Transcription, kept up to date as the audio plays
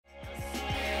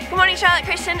morning, Charlotte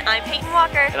Christian. I'm Payton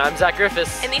Walker. And I'm Zach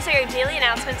Griffiths. And these are your daily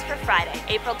announcements for Friday,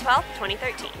 April 12th,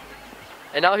 2013.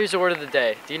 And now here's the word of the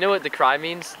day. Do you know what decry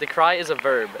means? Decry is a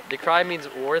verb. Decry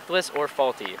means worthless or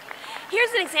faulty.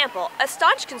 Here's an example. A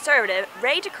staunch conservative,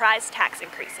 Ray decries tax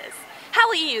increases. How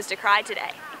will you use decry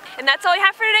today? And that's all we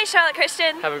have for today, Charlotte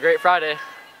Christian. Have a great Friday.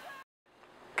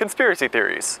 Conspiracy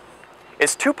theories.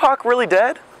 Is Tupac really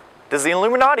dead? Does the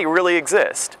Illuminati really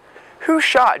exist? Who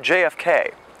shot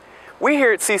JFK? We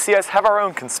here at CCS have our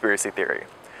own conspiracy theory.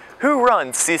 Who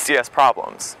runs CCS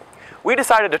Problems? We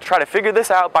decided to try to figure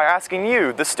this out by asking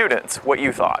you, the students, what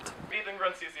you thought. Who do you think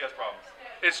runs CCS Problems?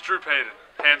 It's Drew Payton.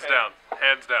 Hands down.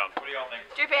 Hands down. What do y'all think?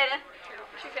 Drew Payton.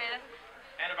 Drew Payton.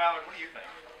 Anna Ballard, what do you think?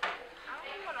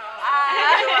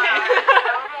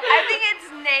 I think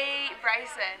it's Nate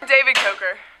Bryson. David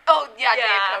Coker. Oh, yeah,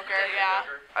 David Coker, yeah.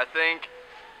 I think,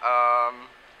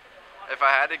 if I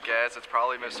had to guess, it's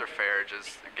probably Mr. Fair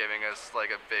just giving us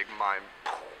like a big mime.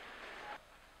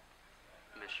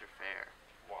 Mr. Fair.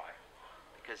 Why?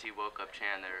 Because he woke up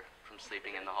Chandler from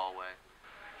sleeping in the hallway.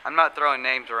 I'm not throwing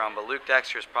names around, but Luke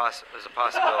Dexter is a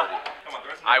possibility. Come on,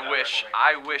 I wish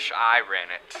I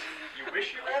ran it. You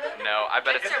wish you ran it? No, I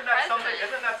bet it's. Isn't that something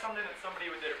that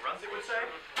somebody that runs it would say?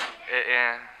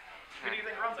 Yeah. Who do you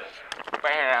think runs it?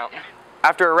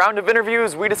 After a round of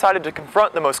interviews, we decided to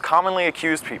confront the most commonly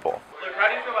accused people. Luke, how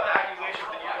do you feel about the accusations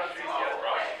that you run CCS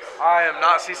Problems? I am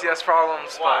not CCS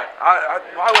Problems, Why? but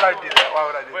why would I do that? Why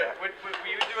would I do that? Will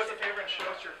you do us a favor and show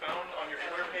us your phone on your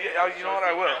Twitter page? Yeah, you know what,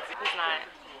 I will. Who's not?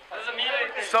 Doesn't mean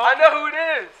anything. So I know who it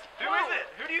is. Who is it?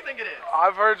 Who do you think it is?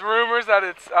 I've heard rumors that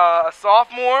it's a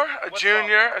sophomore, a What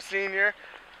junior, sophomore? a senior.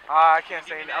 I can't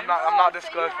say. I'm not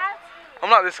disclosing. I'm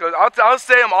not disclosing. I'll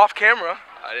say I'm off camera.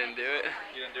 I didn't do it.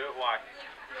 You didn't do it? Why?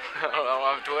 I don't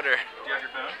have Twitter. Do you have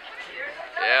your phone?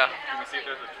 Yeah. Can we see if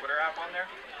there's a Twitter app on there?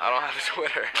 I don't have a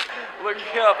Twitter. Look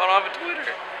me up. I don't have a Twitter.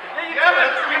 Yeah, you do.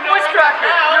 Your voice cracker.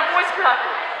 Your voice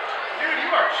cracker. Dude, you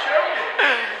are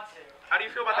joking. How do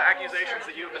you feel about the accusations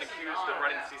that you have been accused of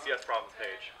running the CCS Problems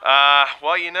page?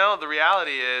 Well, you know, the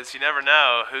reality is you never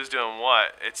know who's doing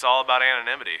what. It's all about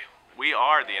anonymity. We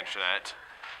are the internet.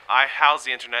 I house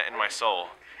the internet in my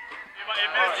soul.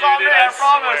 It's not me, I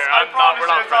promise. I promise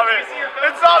you it's not me.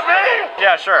 It's not me!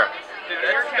 Yeah, sure. Dude,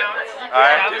 your account.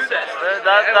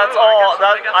 That's all.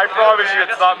 I promise you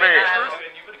it's not me.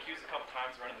 You've been accused a couple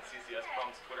times of running the CCS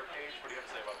Problems Twitter page. What do you have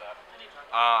to say about that?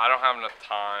 I don't have enough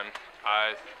time.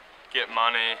 I get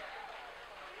money.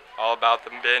 All about the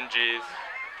binges.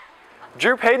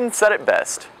 Drew Payton said it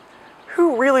best.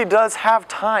 Who really does have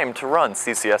time to run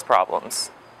CCS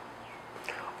Problems?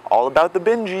 All about the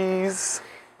binges.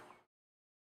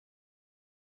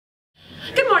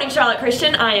 Good morning, Charlotte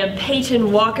Christian. I am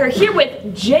Payton Walker here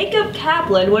with Jacob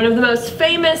Kaplan, one of the most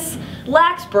famous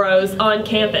Lax Bros on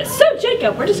campus. So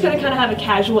Jacob, we're just going to kind of have a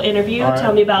casual interview. Right.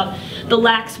 Tell me about the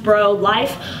Lax Bro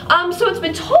life. So it's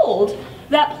been told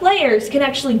that players can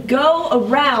actually go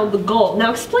around the goal.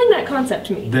 Now explain that concept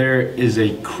to me. There is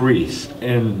a crease,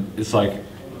 and it's like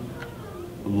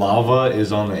lava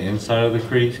is on the inside of the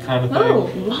crease kind of thing. Oh,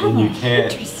 lava. And you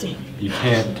Interesting.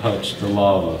 can't touch the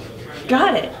lava.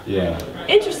 Got it. Yeah.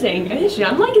 Interesting.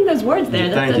 I'm liking those words there.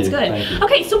 That's good. Thank you.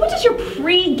 Okay, so what does your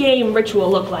pre-game ritual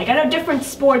look like? I know different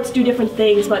sports do different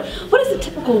things, but what is a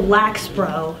typical Lax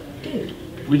Bro do?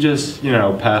 We just,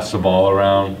 pass the ball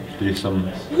around, do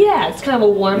some... Yeah, it's kind of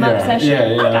a warm-up session.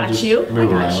 Yeah, I got just you. move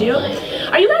I got around. you.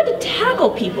 Are you allowed to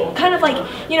tackle people? Kind of like,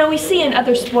 we see in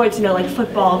other sports, like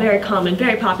football, very common,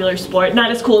 very popular sport.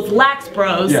 Not as cool as Lax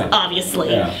Bros,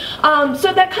 obviously. Yeah.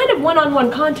 So that kind of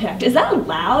one-on-one contact, is that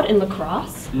allowed in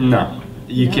lacrosse? No.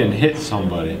 You can hit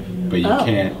somebody, but you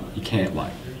can't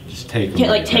just take them.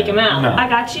 Can't take them out. No. I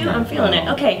got you. No, I'm feeling no.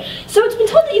 it. Okay. So it's been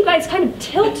told that you guys kind of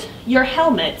tilt your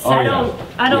helmets. Oh, I don't.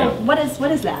 Yeah.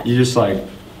 What is that? You just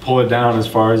pull it down as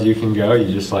far as you can go.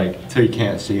 You just till you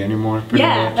can't see anymore. Pretty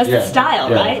much. That's the style,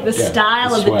 right? The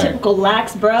style of the typical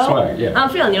Lax Bro. Swag, yeah. I'm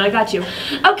feeling you. I got you.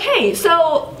 Okay.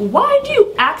 So why do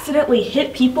you accidentally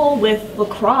hit people with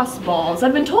lacrosse balls?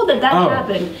 I've been told that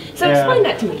happened. So explain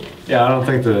that to me. Yeah, I don't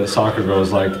think the soccer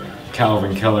girls like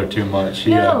Calvin Keller too much.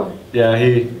 No.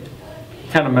 He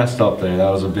kind of messed up there. That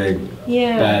was a big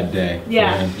bad day.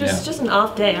 Yeah, just an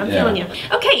off day. I'm feeling you.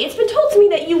 Okay, it's been told to me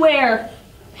that you wear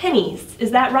pennies.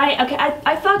 Is that right? Okay,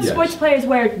 I thought sports players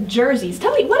wear jerseys.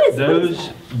 Tell me, what is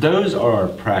that? Those are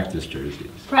practice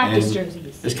jerseys. Practice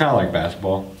jerseys. It's kind of like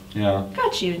basketball.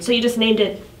 Got you. So you just named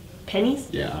it pennies?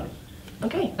 Yeah.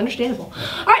 Okay, understandable.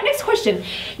 All right, next question.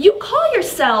 You call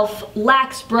yourself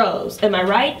Lax Bros, am I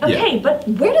right? Okay, but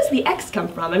where does the X come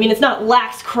from? I mean, it's not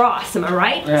Lax Cross, am I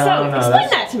right? Yeah, so explain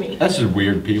that to me. That's just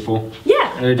weird people.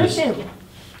 Yeah, understandable.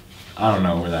 I don't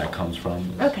know where that comes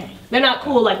from. Okay. They're not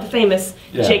cool like the famous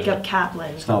Jacob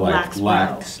Kaplan. It's not like Lax Bro.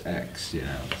 Lax X, you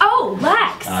know. Oh,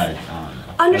 Lax. I don't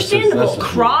know. Understandable. That's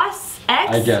Cross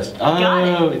X. I guess. Oh,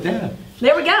 yeah.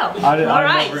 There we go. All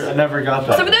right. I never got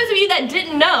that. So for those of you that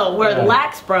didn't know where the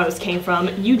Lax Bros came from,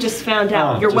 you just found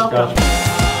out. You're welcome.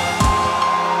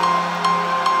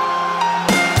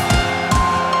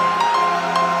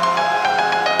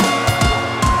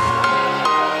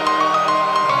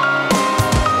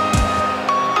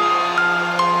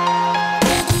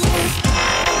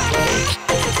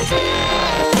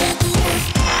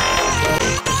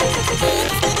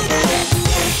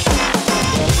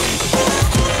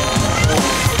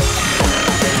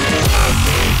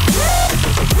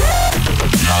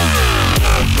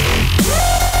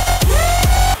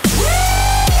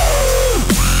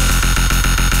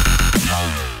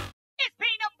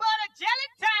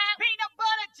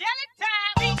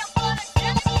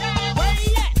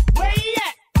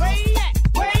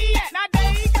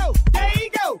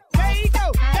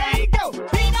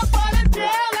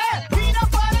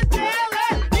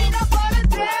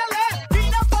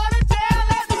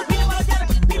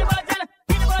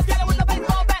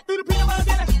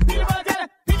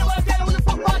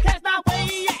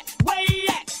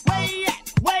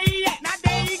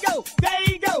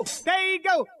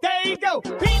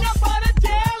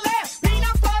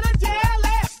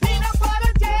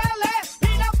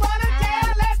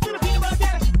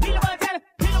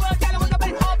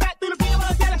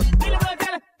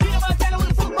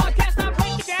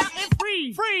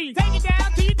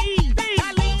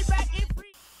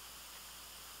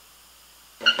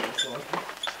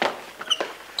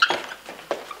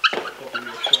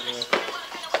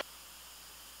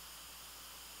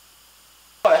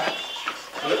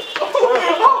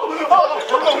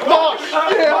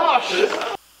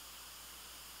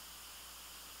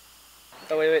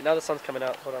 Oh wait, now the sun's coming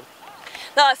out. Hold on.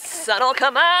 The sun will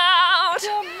come out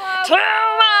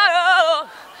tomorrow.